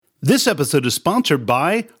This episode is sponsored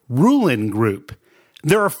by Rulin Group.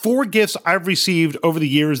 There are 4 gifts I've received over the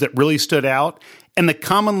years that really stood out, and the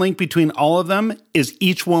common link between all of them is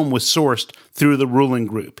each one was sourced through the Rulin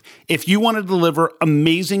Group. If you want to deliver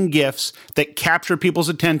amazing gifts that capture people's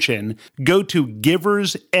attention, go to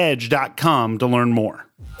giversedge.com to learn more.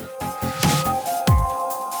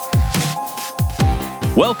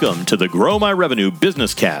 Welcome to the Grow My Revenue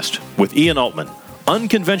Business Cast with Ian Altman.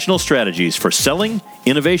 Unconventional strategies for selling,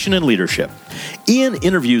 innovation, and leadership. Ian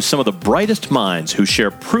interviews some of the brightest minds who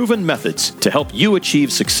share proven methods to help you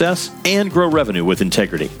achieve success and grow revenue with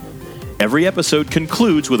integrity. Every episode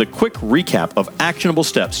concludes with a quick recap of actionable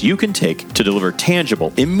steps you can take to deliver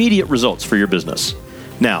tangible, immediate results for your business.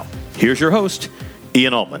 Now, here's your host,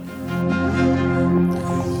 Ian Altman.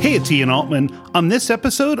 Hey, it's Ian Altman. On this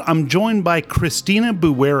episode, I'm joined by Christina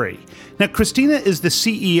Buweri. Now, Christina is the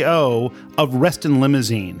CEO of Reston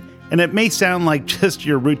Limousine, and it may sound like just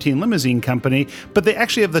your routine limousine company, but they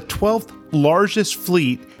actually have the 12th largest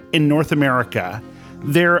fleet in North America.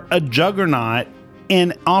 They're a juggernaut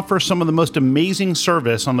and offer some of the most amazing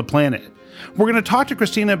service on the planet. We're going to talk to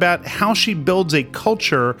Christina about how she builds a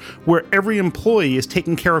culture where every employee is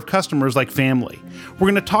taking care of customers like family.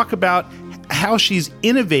 We're going to talk about how she's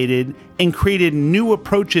innovated and created new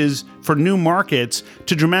approaches for new markets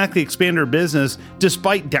to dramatically expand her business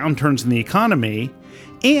despite downturns in the economy.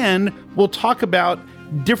 And we'll talk about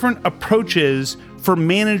different approaches for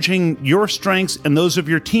managing your strengths and those of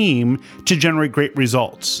your team to generate great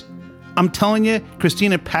results. I'm telling you,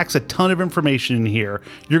 Christina packs a ton of information in here.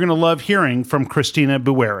 You're going to love hearing from Christina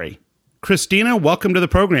Buweri. Christina, welcome to the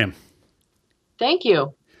program. Thank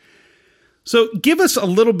you. So give us a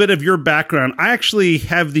little bit of your background. I actually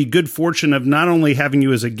have the good fortune of not only having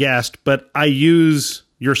you as a guest, but I use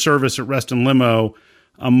your service at Reston Limo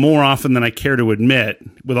more often than I care to admit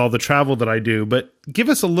with all the travel that I do. But give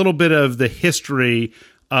us a little bit of the history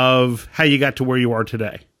of how you got to where you are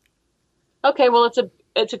today. Okay, well,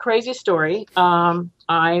 it's a crazy story.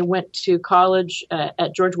 I went to college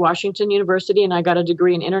at George Washington University, and I got a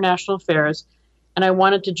degree in international affairs, and I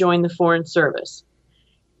wanted to join the Foreign Service.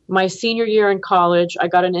 My senior year in college, I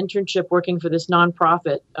got an internship working for this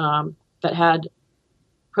nonprofit that had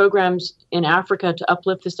programs in Africa to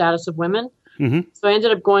uplift the status of women. Mm-hmm. So I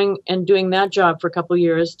ended up going and doing that job for a couple of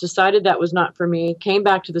years, decided that was not for me, came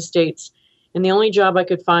back to the States, and the only job I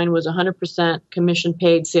could find was a 100% commission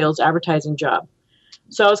paid sales advertising job.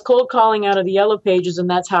 So I was cold calling out of the yellow pages, and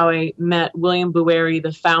that's how I met William Buweri,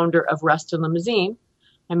 the founder of Reston Limousine.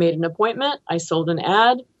 I made an appointment. I sold an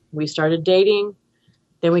ad. We started dating.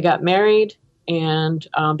 Then we got married, and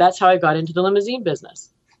that's how I got into the limousine business.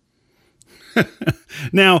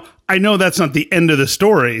 Now, I know that's not the end of the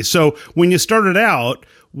story. So when you started out,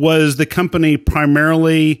 was the company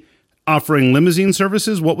primarily offering limousine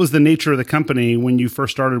services? What was the nature of the company when you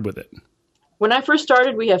first started with it? When I first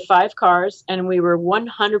started, we had 5 cars, and we were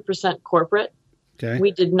 100% corporate. Okay.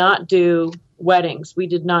 We did not do weddings. We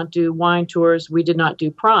did not do wine tours. We did not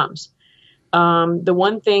do proms.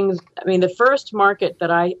 The first market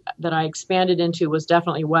that I expanded into was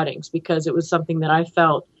definitely weddings, because it was something that I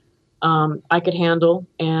felt I could handle.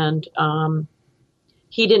 And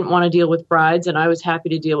he didn't want to deal with brides, and I was happy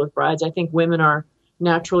to deal with brides. I think women are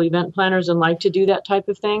natural event planners and like to do that type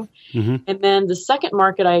of thing. Mm-hmm. And then the second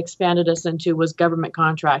market I expanded us into was government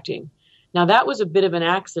contracting. Now, that was a bit of an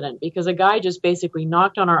accident, because a guy just basically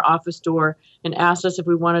knocked on our office door and asked us if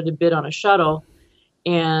we wanted to bid on a shuttle,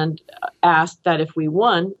 and asked that if we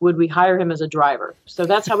won, would we hire him as a driver? So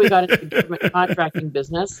that's how we got into the government contracting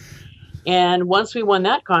business. And once we won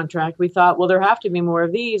that contract, we thought, well, there have to be more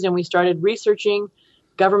of these. And we started researching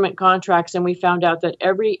government contracts, and we found out that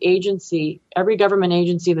every government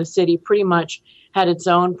agency in the city pretty much had its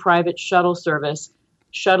own private shuttle service,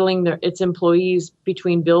 shuttling its employees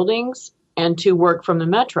between buildings and to work from the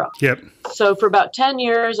metro. Yep. So for about 10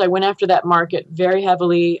 years, I went after that market very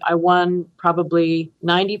heavily. I won probably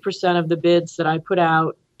 90% of the bids that I put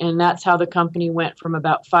out, and that's how the company went from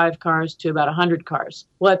about 5 cars to about 100 cars.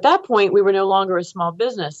 Well, at that point, we were no longer a small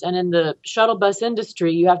business, and in the shuttle bus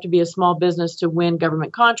industry, you have to be a small business to win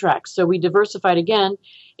government contracts. So we diversified again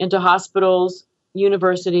into hospitals,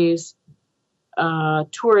 universities,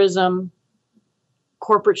 tourism,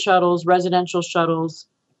 corporate shuttles, residential shuttles,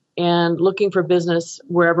 and looking for business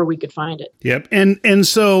wherever we could find it. Yep. And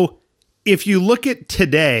so if you look at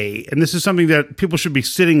today, and this is something that people should be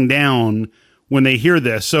sitting down when they hear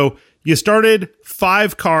this. So you started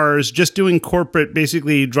 5 cars, just doing corporate,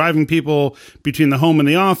 basically driving people between the home and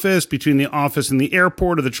the office, between the office and the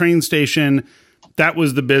airport or the train station. That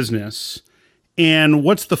was the business. And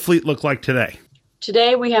what's the fleet look like today?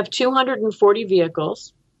 Today we have 240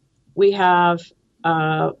 vehicles. We have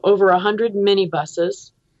over 100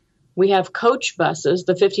 minibuses. We have coach buses,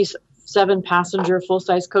 the 57-passenger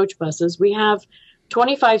full-size coach buses. We have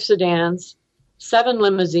 25 sedans, 7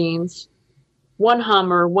 limousines, 1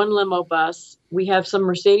 Hummer, 1 limo bus. We have some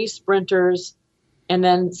Mercedes Sprinters, and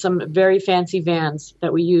then some very fancy vans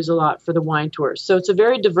that we use a lot for the wine tours. So it's a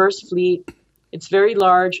very diverse fleet. It's very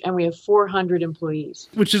large, and we have 400 employees.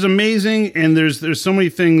 Which is amazing, and there's so many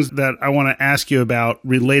things that I want to ask you about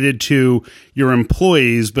related to your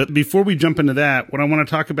employees. But before we jump into that, what I want to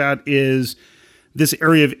talk about is this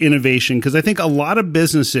area of innovation, because I think a lot of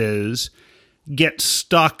businesses get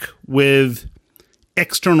stuck with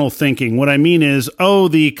external thinking. What I mean is, oh,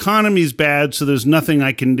 the economy's bad, so there's nothing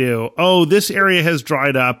I can do. Oh, this area has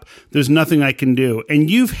dried up, there's nothing I can do. And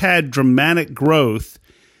you've had dramatic growth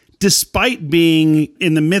despite being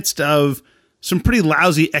in the midst of some pretty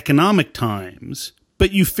lousy economic times,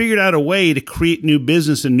 but you figured out a way to create new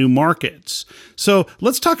business and new markets. So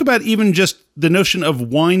let's talk about even just the notion of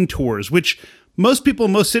wine tours, which most people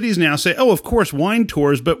in most cities now say, oh, of course, wine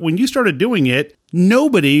tours. But when you started doing it,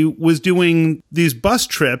 nobody was doing these bus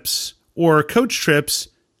trips or coach trips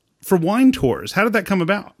for wine tours. How did that come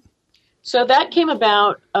about? So that came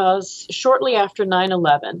about shortly after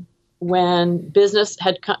 9/11. When business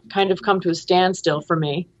had kind of come to a standstill for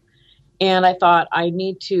me. And I thought I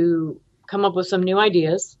need to come up with some new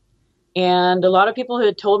ideas. And a lot of people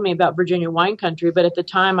had told me about Virginia wine country, but at the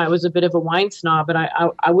time I was a bit of a wine snob, and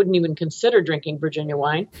I wouldn't even consider drinking Virginia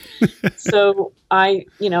wine. So I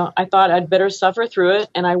thought I'd better suffer through it.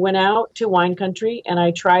 And I went out to wine country and I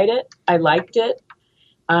tried it. I liked it.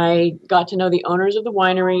 I got to know the owners of the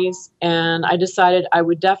wineries, and I decided I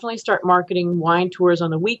would definitely start marketing wine tours on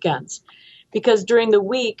the weekends, because during the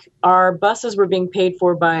week, our buses were being paid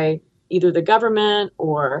for by either the government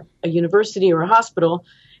or a university or a hospital.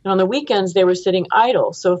 And on the weekends, they were sitting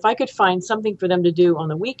idle. So if I could find something for them to do on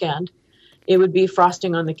the weekend, it would be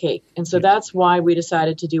frosting on the cake. And so that's why we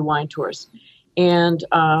decided to do wine tours. And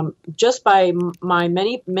just by my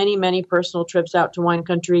many, many, many personal trips out to wine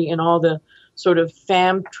country and all the sort of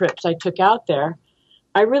fam trips I took out there,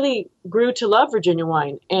 I really grew to love Virginia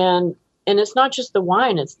wine. And it's not just the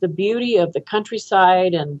wine, it's the beauty of the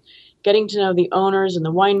countryside and getting to know the owners and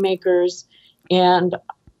the winemakers. And,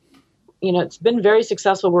 it's been very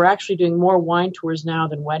successful. We're actually doing more wine tours now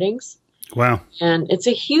than weddings. Wow. And it's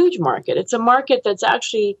a huge market. It's a market that's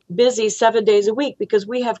actually busy 7 days a week, because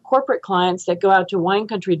we have corporate clients that go out to wine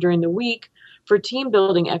country during the week for team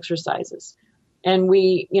building exercises. And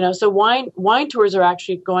so wine tours are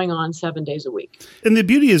actually going on 7 days a week. And the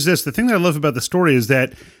beauty is this, the thing that I love about the story is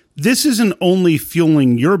that this isn't only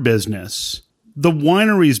fueling your business, the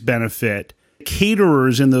wineries benefit,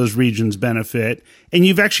 caterers in those regions benefit, and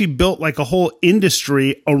you've actually built like a whole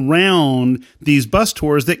industry around these bus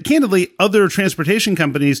tours that candidly other transportation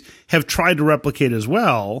companies have tried to replicate as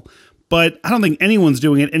well. But I don't think anyone's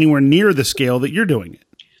doing it anywhere near the scale that you're doing it.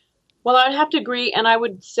 Well, I'd have to agree. And I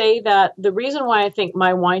would say that the reason why I think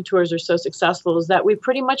my wine tours are so successful is that we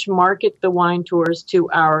pretty much market the wine tours to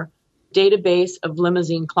our database of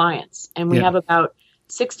limousine clients. And we have about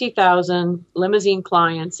 60,000 limousine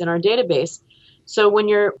clients in our database. So when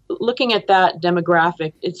you're looking at that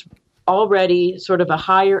demographic, it's already sort of a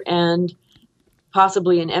higher end,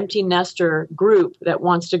 possibly an empty nester group that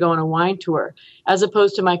wants to go on a wine tour, as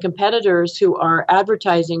opposed to my competitors who are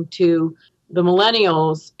advertising to the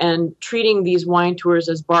millennials and treating these wine tours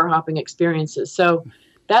as bar hopping experiences. So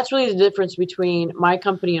that's really the difference between my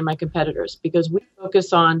company and my competitors, because we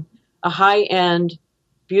focus on a high end,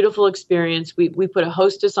 beautiful experience. We put a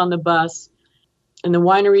hostess on the bus, and the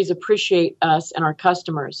wineries appreciate us and our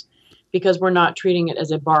customers because we're not treating it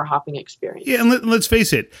as a bar hopping experience. Yeah, and let's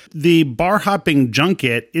face it, the bar hopping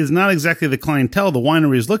junket is not exactly the clientele the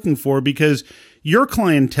winery is looking for, because your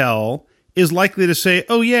clientele is likely to say,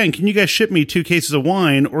 oh yeah, and can you guys ship me 2 cases of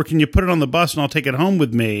wine, or can you put it on the bus and I'll take it home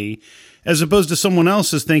with me? As opposed to someone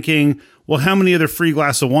else is thinking, well, how many other free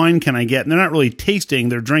glass of wine can I get? And they're not really tasting,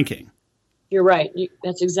 they're drinking. You're right.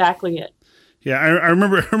 That's exactly it. Yeah, I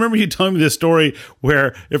remember you telling me this story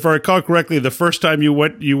where, if I recall correctly, the first time you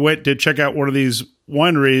went to check out one of these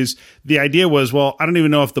wineries, the idea was, well, I don't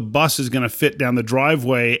even know if the bus is going to fit down the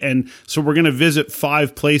driveway, and so we're going to visit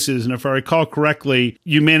 5 places. And if I recall correctly,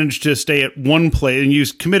 you managed to stay at one place, and you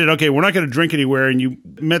committed, okay, we're not going to drink anywhere, and you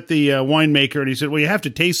met the winemaker, and he said, well, you have to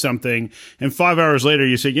taste something. And 5 hours later,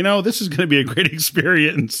 you said, this is going to be a great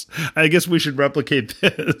experience. I guess we should replicate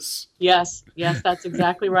this. Yes, that's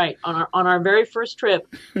exactly right. On our very first trip,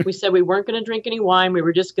 we said we weren't going to drink any wine. We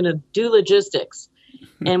were just going to do logistics.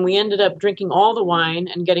 And we ended up drinking all the wine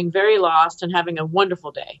and getting very lost and having a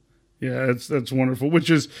wonderful day. Yeah, that's wonderful. Which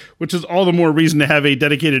is all the more reason to have a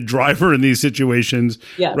dedicated driver in these situations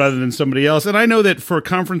rather than somebody else. And I know that for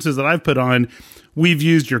conferences that I've put on, we've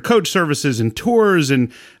used your coach services and tours.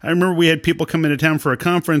 And I remember we had people come into town for a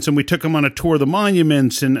conference and we took them on a tour of the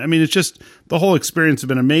monuments. And I mean, it's just the whole experience has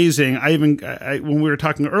been amazing. When we were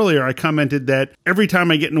talking earlier, I commented that every time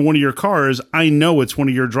I get into one of your cars, I know it's one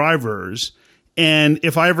of your drivers. And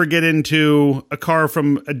if I ever get into a car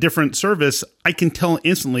from a different service, I can tell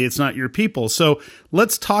instantly it's not your people. So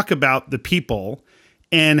let's talk about the people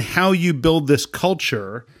and how you build this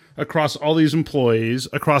culture across all these employees,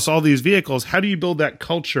 across all these vehicles. How do you build that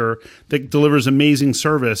culture that delivers amazing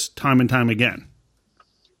service time and time again?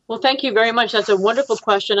 Well, thank you very much. That's a wonderful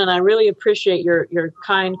question, and I really appreciate your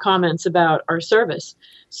kind comments about our service.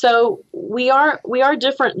 So we are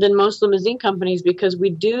different than most limousine companies because we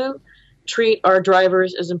do treat our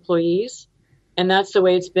drivers as employees, and that's the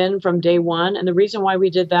way it's been from day one. And the reason why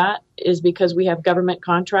we did that is because we have government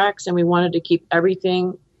contracts and we wanted to keep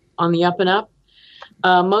everything on the up and up.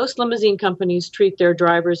 Most limousine companies treat their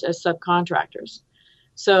drivers as subcontractors.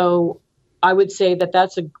 So I would say that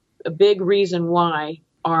that's a big reason why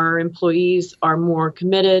our employees are more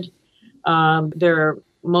committed. They're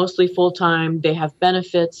mostly full-time. They have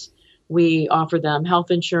benefits. We offer them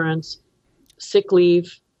health insurance, sick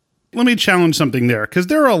leave. Let me challenge something there, because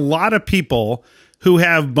there are a lot of people who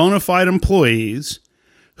have bona fide employees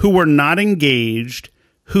who are not engaged,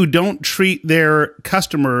 who don't treat their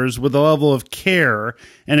customers with the level of care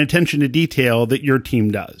and attention to detail that your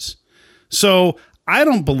team does. So I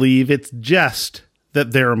don't believe it's just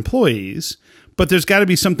that they're employees, but there's got to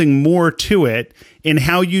be something more to it in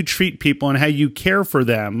how you treat people and how you care for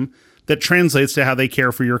them that translates to how they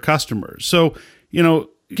care for your customers. So,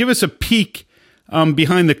 give us a peek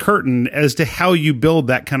behind the curtain as to how you build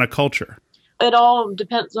that kind of culture. It all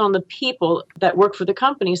depends on the people that work for the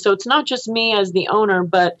company. So it's not just me as the owner,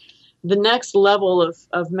 but the next level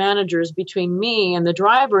of managers between me and the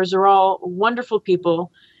drivers are all wonderful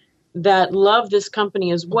people that love this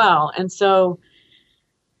company as well. And so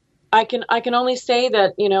I can only say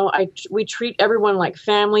that, we treat everyone like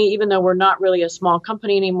family, even though we're not really a small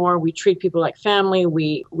company anymore. We treat people like family.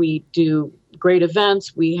 We do great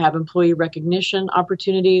events. We have employee recognition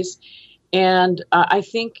opportunities. And I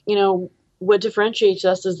think, what differentiates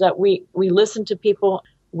us is that we listen to people,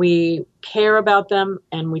 we care about them,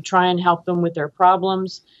 and we try and help them with their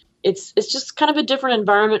problems. It's just kind of a different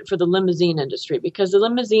environment for the limousine industry, because the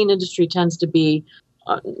limousine industry tends to be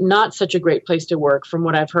not such a great place to work, from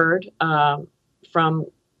what I've heard from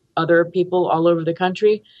other people all over the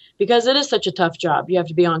country, because it is such a tough job. You have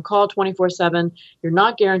to be on call 24/7. You're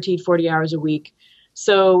not guaranteed 40 hours a week.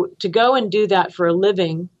 So to go and do that for a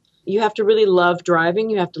living, you have to really love driving.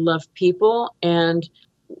 You have to love people, and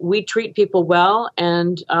we treat people well.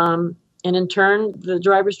 And in turn, the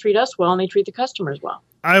drivers treat us well, and they treat the customers well.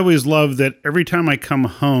 I always love that every time I come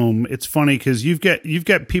home, it's funny because you've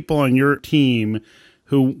got people on your team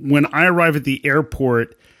who, when I arrive at the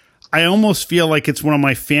airport, I almost feel like it's one of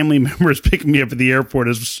my family members picking me up at the airport,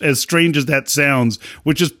 as strange as that sounds,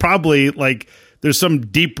 which is probably like there's some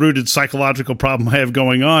deep-rooted psychological problem I have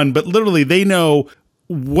going on. But literally, they know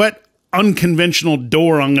what unconventional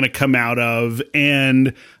door I'm going to come out of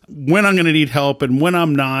and when I'm going to need help and when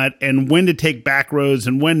I'm not, and when to take back roads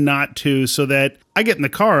and when not to, so that I get in the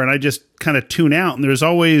car and I just kind of tune out. And there's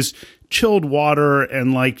always chilled water,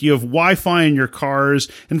 and like you have Wi-Fi in your cars.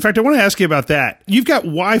 In fact, I want to ask you about that. You've got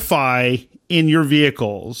Wi-Fi in your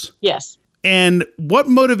vehicles. Yes. And what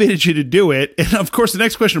motivated you to do it? And of course, the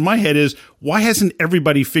next question in my head is, why hasn't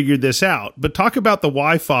everybody figured this out? But talk about the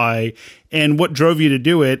Wi-Fi and what drove you to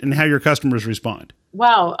do it and how your customers respond.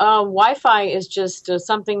 Wow. Wi-Fi is just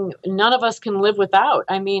something none of us can live without.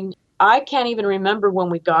 I mean, I can't even remember when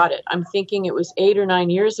we got it. I'm thinking it was 8 or 9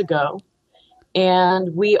 years ago.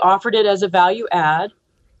 And we offered it as a value add.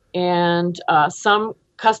 And some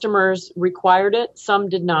customers required it, some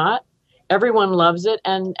did not. Everyone loves it.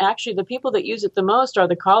 And actually, the people that use it the most are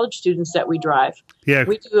the college students that we drive. Yeah.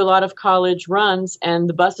 We do a lot of college runs, and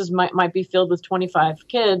the buses might be filled with 25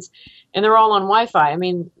 kids, and they're all on Wi-Fi. I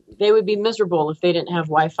mean, they would be miserable if they didn't have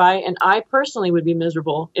Wi-Fi. And I personally would be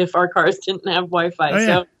miserable if our cars didn't have Wi-Fi. Oh, yeah.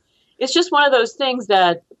 So it's just one of those things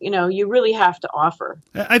that, you really have to offer.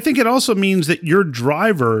 I think it also means that your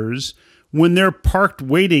drivers, when they're parked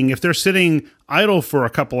waiting, if they're sitting idle for a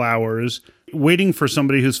couple hours, waiting for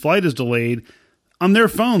somebody whose flight is delayed, on their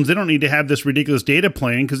phones, they don't need to have this ridiculous data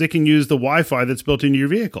plan because they can use the Wi-Fi that's built into your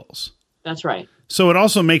vehicles. That's right. So it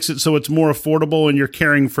also makes it so it's more affordable and you're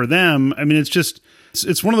caring for them. I mean,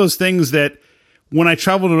 it's one of those things that when I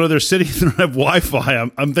travel to another city and don't have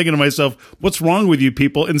Wi-Fi, I'm thinking to myself, what's wrong with you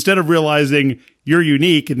people? Instead of realizing you're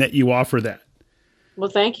unique and that you offer that. Well,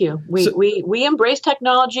 thank you. We embrace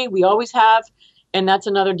technology. We always have. And that's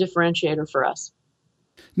another differentiator for us.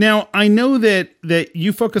 Now, I know that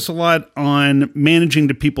you focus a lot on managing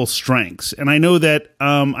to people's strengths. And I know that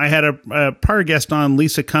I had a prior guest on,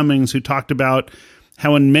 Lisa Cummings, who talked about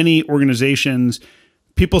how in many organizations,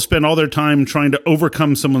 people spend all their time trying to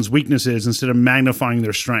overcome someone's weaknesses instead of magnifying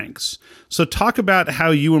their strengths. So talk about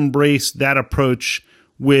how you embrace that approach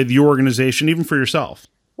with your organization, even for yourself.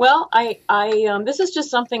 Well, I this is just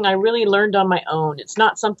something I really learned on my own. It's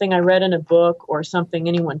not something I read in a book or something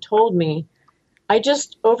anyone told me. I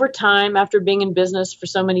just, over time, after being in business for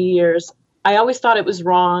so many years, I always thought it was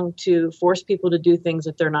wrong to force people to do things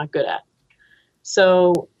that they're not good at.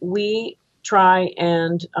 So we try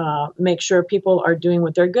and make sure people are doing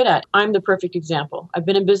what they're good at. I'm the perfect example. I've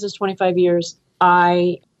been in business 25 years.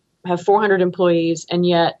 I have 400 employees, and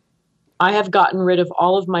yet I have gotten rid of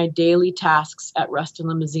all of my daily tasks at Reston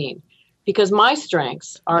Limousine because my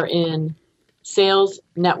strengths are in sales,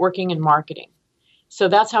 networking, and marketing. So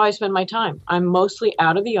that's how I spend my time. I'm mostly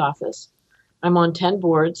out of the office. I'm on 10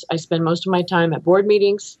 boards. I spend most of my time at board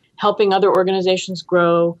meetings, helping other organizations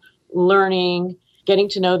grow, learning, getting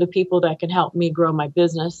to know the people that can help me grow my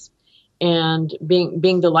business, and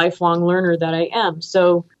being the lifelong learner that I am.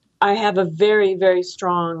 So I have a very, very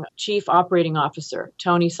strong chief operating officer,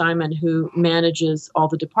 Tony Simon, who manages all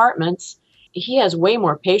the departments. He has way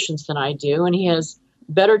more patience than I do, and he has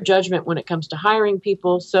better judgment when it comes to hiring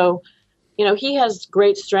people. So, he has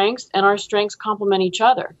great strengths, and our strengths complement each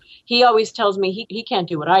other. He always tells me he can't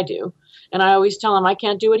do what I do, and I always tell him I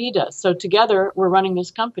can't do what he does. So together, we're running this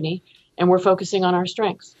company, and we're focusing on our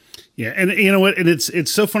strengths. Yeah, and you know what? And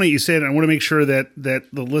it's so funny you say it. I want to make sure that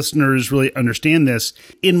the listeners really understand this.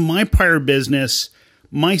 In my prior business,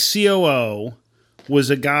 my COO was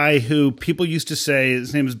a guy who people used to say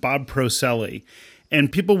his name is Bob Proselli,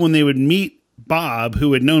 and people, when they would meet Bob,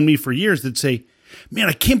 who had known me for years, they'd say, "Man,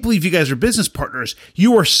 I can't believe you guys are business partners.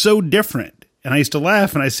 You are so different." And I used to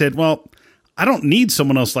laugh, and I said, "Well, I don't need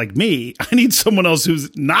someone else like me. I need someone else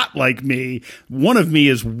who's not like me. One of me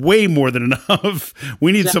is way more than enough.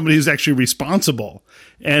 We need somebody who's actually responsible."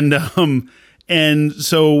 And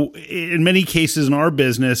so in many cases in our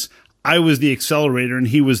business, I was the accelerator and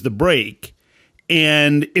he was the brake.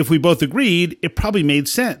 And if we both agreed, it probably made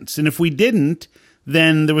sense. And if we didn't,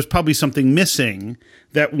 then there was probably something missing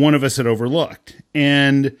that one of us had overlooked.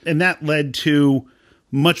 And that led to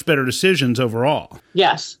much better decisions overall.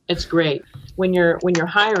 Yes, it's great. When you're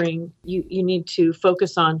hiring, you need to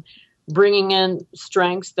focus on bringing in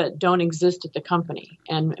strengths that don't exist at the company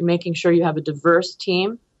and making sure you have a diverse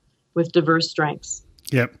team with diverse strengths.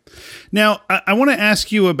 Yep. Now, I want to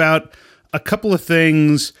ask you about a couple of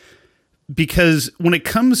things, because when it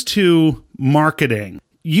comes to marketing,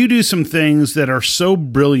 you do some things that are so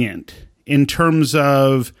brilliant in terms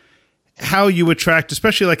of how you attract,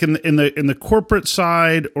 especially like in the corporate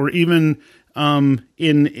side, or even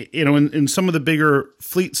in some of the bigger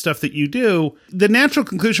fleet stuff that you do. The natural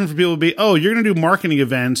conclusion for people would be, oh, you're going to do marketing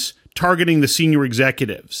events targeting the senior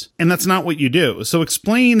executives, and that's not what you do. So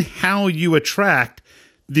explain how you attract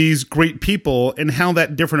these great people and how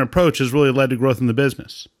that different approach has really led to growth in the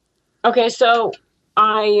business. Okay, so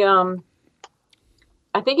I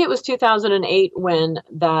think it was 2008 when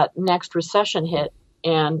that next recession hit.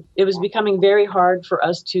 And it was becoming very hard for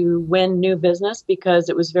us to win new business because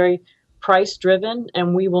it was very price driven,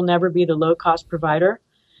 and we will never be the low cost provider.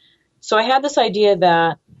 So I had this idea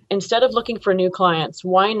that instead of looking for new clients,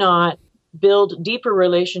 why not build deeper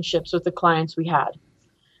relationships with the clients we had?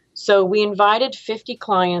 So we invited 50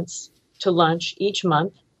 clients to lunch each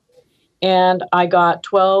month, and I got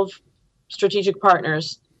 12 strategic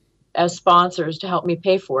partners as sponsors to help me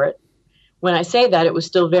pay for it. When I say that, it was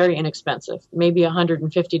still very inexpensive, maybe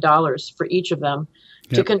 $150 for each of them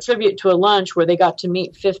to contribute to a lunch where they got to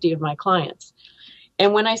meet 50 of my clients.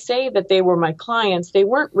 And when I say that they were my clients, they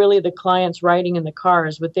weren't really the clients riding in the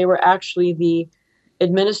cars, but they were actually the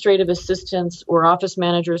administrative assistants or office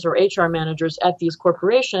managers or HR managers at these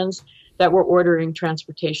corporations that were ordering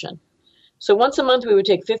transportation. So once a month, we would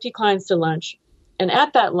take 50 clients to lunch. And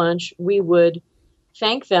at that lunch, we would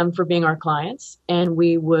thank them for being our clients, and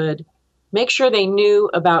we would make sure they knew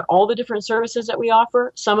about all the different services that we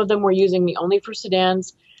offer. Some of them were using me only for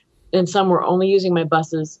sedans, and some were only using my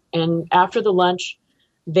buses. And after the lunch,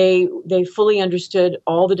 they fully understood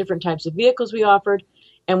all the different types of vehicles we offered.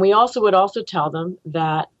 And we would also tell them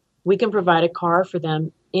that we can provide a car for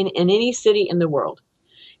them in any city in the world.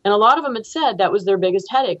 And a lot of them had said that was their biggest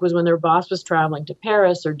headache, was when their boss was traveling to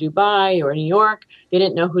Paris or Dubai or New York, they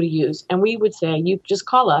didn't know who to use. And we would say, you just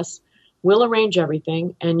call us, we'll arrange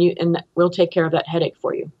everything, and we'll take care of that headache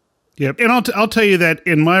for you. Yep. And I'll tell you that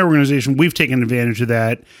in my organization, we've taken advantage of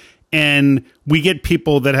that. And we get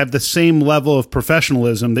people that have the same level of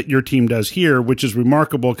professionalism that your team does here, which is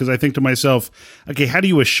remarkable, because I think to myself, okay, how do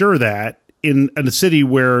you assure that in a city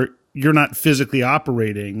where you're not physically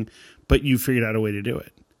operating, but you figured out a way to do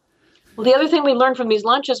it? Well, the other thing we learned from these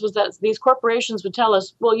lunches was that these corporations would tell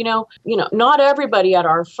us, well, not everybody at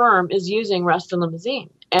our firm is using Reston Limousine.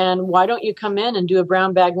 And why don't you come in and do a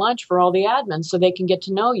brown bag lunch for all the admins so they can get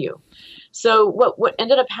to know you? So what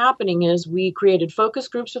ended up happening is we created focus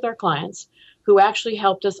groups with our clients who actually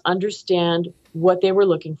helped us understand what they were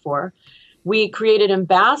looking for. We created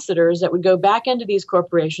ambassadors that would go back into these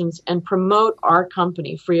corporations and promote our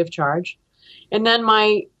company free of charge. And then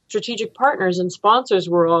my strategic partners and sponsors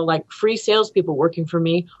were all like free salespeople working for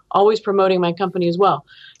me, always promoting my company as well.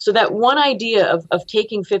 So that one idea of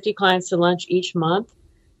taking 50 clients to lunch each month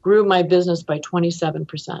grew my business by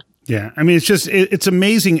 27%. Yeah. I mean, it's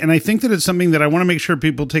amazing. And I think that it's something that I want to make sure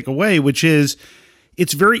people take away, which is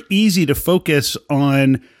it's very easy to focus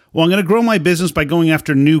on, well, I'm going to grow my business by going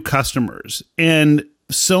after new customers. And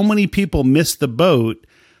so many people miss the boat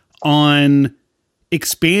on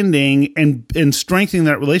expanding and strengthening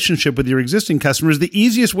that relationship with your existing customers. The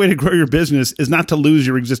easiest way to grow your business is not to lose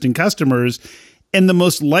your existing customers. And the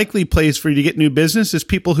most likely place for you to get new business is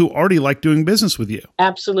people who already like doing business with you.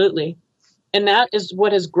 Absolutely. And that is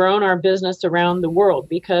what has grown our business around the world,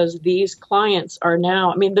 because these clients are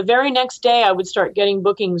now, the very next day I would start getting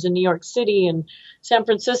bookings in New York City and San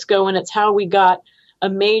Francisco, and it's how we got a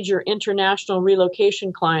major international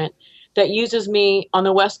relocation client that uses me on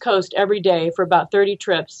the West Coast every day for about 30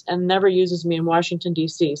 trips and never uses me in Washington,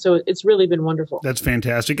 D.C. So it's really been wonderful. That's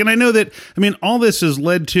fantastic. And I know that, all this has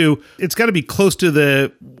led to, it's got to be close to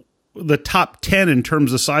the top 10 in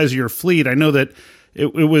terms of size of your fleet. I know that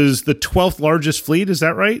it was the 12th largest fleet. Is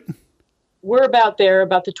that right? We're about the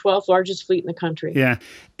 12th largest fleet in the country. Yeah.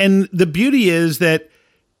 And the beauty is that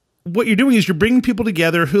what you're doing is you're bringing people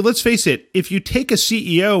together who, let's face it, if you take a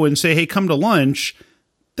CEO and say, hey, come to lunch,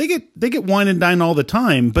 they get wine and dine all the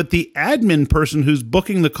time. But the admin person who's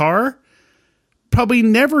booking the car probably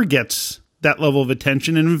never gets that level of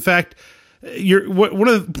attention. And in fact, one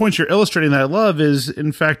of the points you're illustrating that I love is,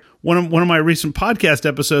 in fact, one of my recent podcast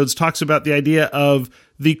episodes talks about the idea of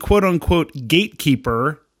the quote unquote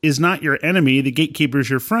gatekeeper is not your enemy. The gatekeeper is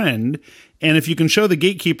your friend. And if you can show the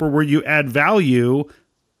gatekeeper where you add value,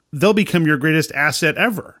 they'll become your greatest asset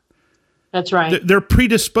ever. That's right. They're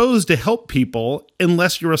predisposed to help people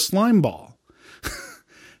unless you're a slime ball.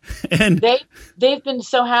 And they've been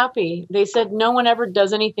so happy. They said no one ever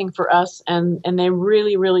does anything for us, and they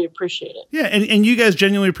really, really appreciate it. Yeah, and you guys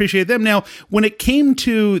genuinely appreciate them. Now, when it came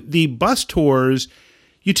to the bus tours,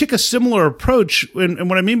 you took a similar approach. And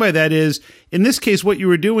what I mean by that is, in this case, what you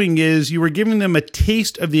were doing is you were giving them a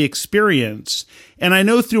taste of the experience. And I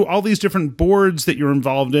know through all these different boards that you're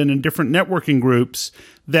involved in and different networking groups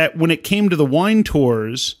that when it came to the wine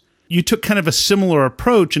tours, you took kind of a similar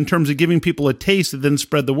approach in terms of giving people a taste and then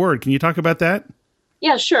spread the word. Can you talk about that?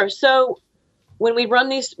 Yeah, sure. So when we run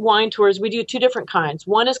these wine tours, we do two different kinds.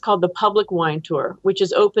 One is called the public wine tour, which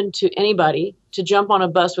is open to anybody to jump on a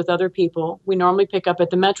bus with other people. We normally pick up at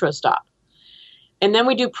the metro stop. And then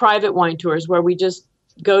we do private wine tours where we just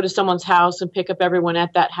go to someone's house and pick up everyone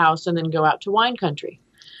at that house and then go out to wine country.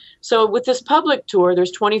 So with this public tour,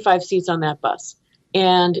 there's 25 seats on that bus.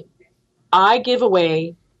 And I give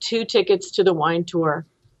away 2 tickets to the wine tour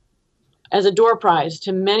as a door prize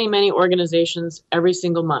to many, many organizations every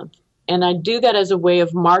single month. And I do that as a way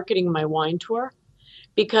of marketing my wine tour,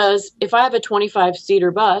 because if I have a 25-seater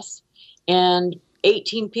bus and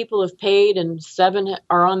 18 people have paid and 7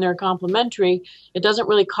 are on their complimentary, it doesn't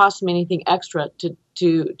really cost me anything extra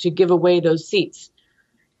to give away those seats.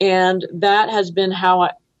 And that has been how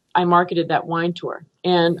I marketed that wine tour.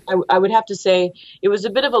 And I would have to say it was a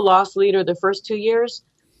bit of a loss leader the first 2 years.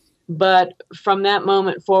 But from that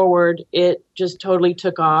moment forward, it just totally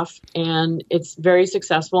took off, and it's very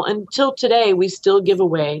successful. Until today, we still give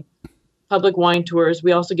away public wine tours.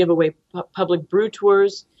 We also give away public brew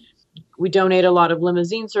tours. We donate a lot of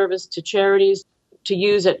limousine service to charities to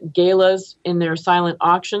use at galas in their silent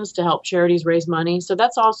auctions to help charities raise money. So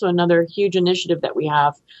that's also another huge initiative that we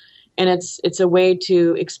have. And it's a way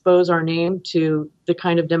to expose our name to the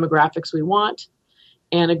kind of demographics we want,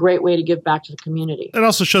 and a great way to give back to the community. It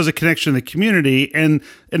also shows a connection in the community. And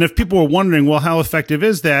if people were wondering, well, how effective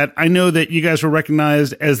is that? I know that you guys were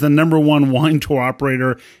recognized as the #1 wine tour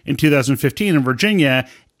operator in 2015 in Virginia.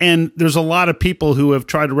 And there's a lot of people who have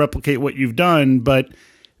tried to replicate what you've done, but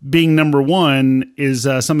being number one is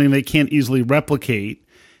something they can't easily replicate.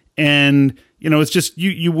 And, it's just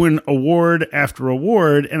you win award after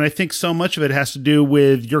award. And I think so much of it has to do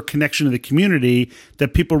with your connection to the community,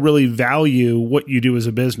 that people really value what you do as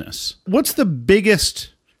a business. What's the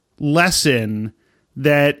biggest lesson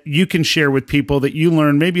that you can share with people that you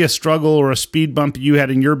learned, maybe a struggle or a speed bump you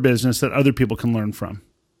had in your business that other people can learn from?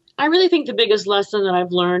 I really think the biggest lesson that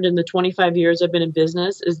I've learned in the 25 years I've been in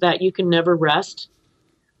business is that you can never rest.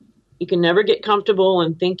 You can never get comfortable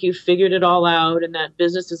and think you've figured it all out and that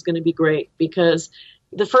business is going to be great, because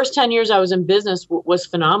the first 10 years I was in business was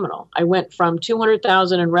phenomenal. I went from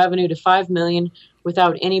 200,000 in revenue to 5 million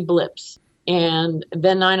without any blips. And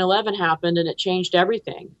then 9/11 happened and it changed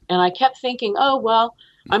everything. And I kept thinking, oh, well,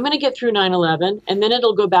 I'm going to get through 9/11 and then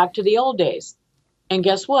it'll go back to the old days. And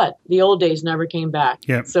guess what? The old days never came back.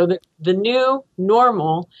 Yep. So the new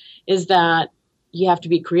normal is that you have to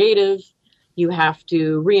be creative. You have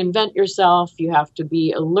to reinvent yourself. You have to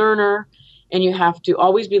be a learner, and you have to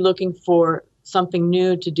always be looking for something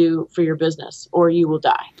new to do for your business, or you will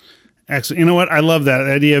die. Excellent. You know what? I love that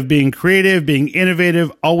the idea of being creative, being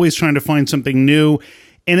innovative, always trying to find something new.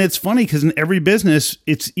 And it's funny because in every business,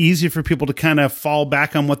 it's easy for people to kind of fall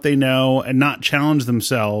back on what they know and not challenge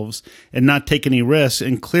themselves and not take any risks.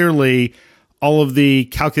 And clearly, all of the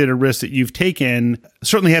calculated risks that you've taken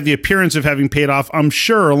certainly have the appearance of having paid off. I'm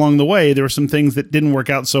sure along the way, there were some things that didn't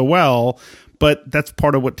work out so well, but that's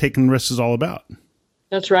part of what taking risks is all about.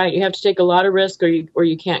 That's right. You have to take a lot of risk or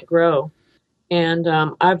you can't grow. And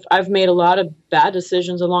I've made a lot of bad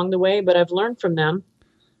decisions along the way, but I've learned from them.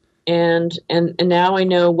 And now I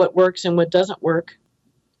know what works and what doesn't work.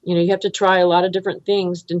 You have to try a lot of different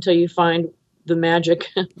things until you find the magic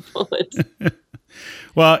bullet.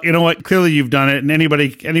 Well, you know what? Clearly you've done it. And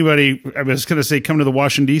anybody, I was going to say come to the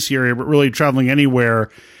Washington, D.C. area, but really traveling anywhere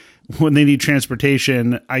when they need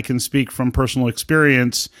transportation, I can speak from personal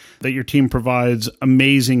experience that your team provides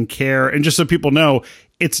amazing care. And just so people know,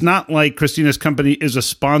 it's not like Christina's company is a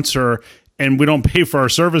sponsor and we don't pay for our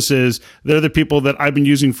services. They're the people that I've been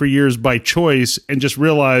using for years by choice and just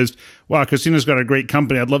realized, wow, Christina's got a great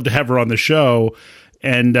company. I'd love to have her on the show.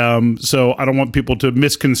 And so I don't want people to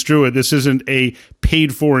misconstrue it. This isn't a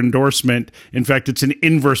paid-for endorsement. In fact, it's an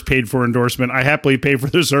inverse paid-for endorsement. I happily pay for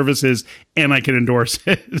their services, and I can endorse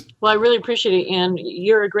it. Well, I really appreciate it. And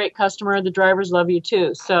you're a great customer. The drivers love you,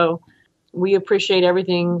 too. So we appreciate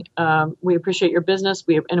everything. We appreciate your business.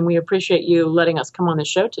 And we appreciate you letting us come on the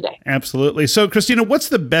show today. Absolutely. So, Christina, what's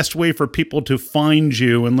the best way for people to find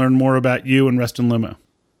you and learn more about you and Reston Limo?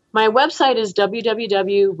 My website is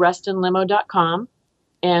www.restonlimo.com.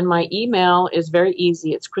 And my email is very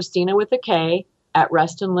easy. It's Christina with a K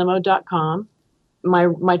 @restonlimo.com.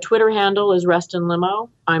 My Twitter handle is Reston Limo.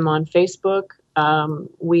 I'm on Facebook.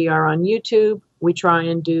 We are on YouTube. We try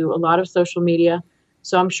and do a lot of social media.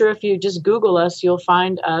 So I'm sure if you just Google us, you'll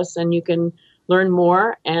find us and you can learn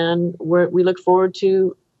more. And we look forward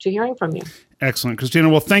to hearing from you. Excellent. Christina,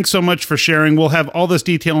 well, thanks so much for sharing. We'll have all this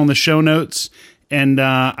detail in the show notes. And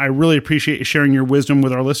I really appreciate you sharing your wisdom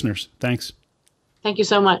with our listeners. Thanks. Thank you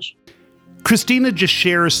so much. Christina just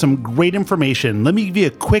shares some great information. Let me give you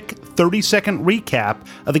a quick 30-second recap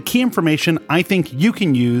of the key information I think you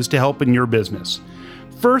can use to help in your business.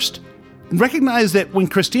 First, recognize that when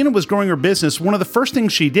Christina was growing her business, one of the first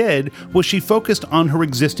things she did was she focused on her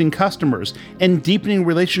existing customers and deepening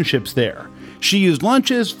relationships there. She used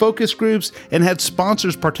lunches, focus groups, and had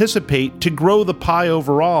sponsors participate to grow the pie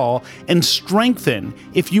overall and strengthen.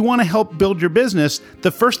 If you want to help build your business,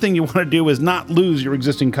 the first thing you want to do is not lose your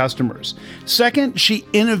existing customers. Second, she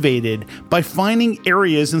innovated by finding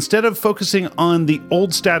areas instead of focusing on the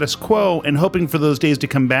old status quo and hoping for those days to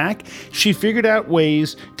come back. She figured out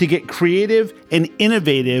ways to get creative and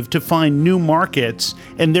innovative to find new markets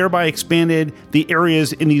and thereby expanded the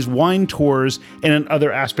areas in these wine tours and in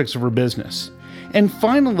other aspects of her business. And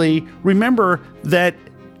finally, remember that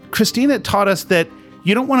Christina taught us that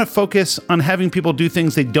you don't want to focus on having people do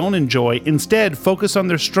things they don't enjoy. Instead, focus on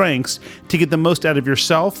their strengths to get the most out of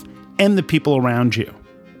yourself and the people around you.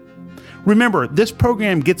 Remember, this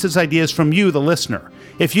program gets its ideas from you, the listener.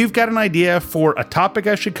 If you've got an idea for a topic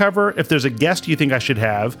I should cover, if there's a guest you think I should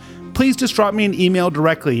have, please just drop me an email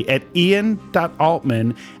directly at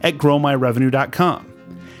ian.altman@growmyrevenue.com.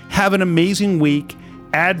 Have an amazing week,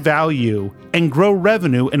 add value, and grow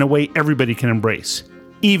revenue in a way everybody can embrace,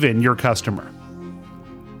 even your customer.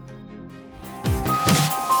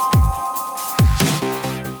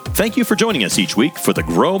 Thank you for joining us each week for the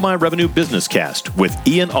Grow My Revenue Business Cast with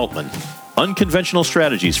Ian Altman. Unconventional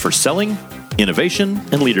strategies for selling, innovation,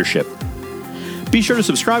 and leadership. Be sure to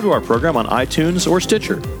subscribe to our program on iTunes or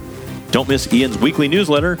Stitcher. Don't miss Ian's weekly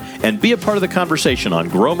newsletter and be a part of the conversation on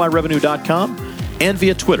growmyrevenue.com and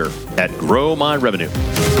via Twitter at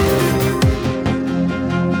growmyrevenue.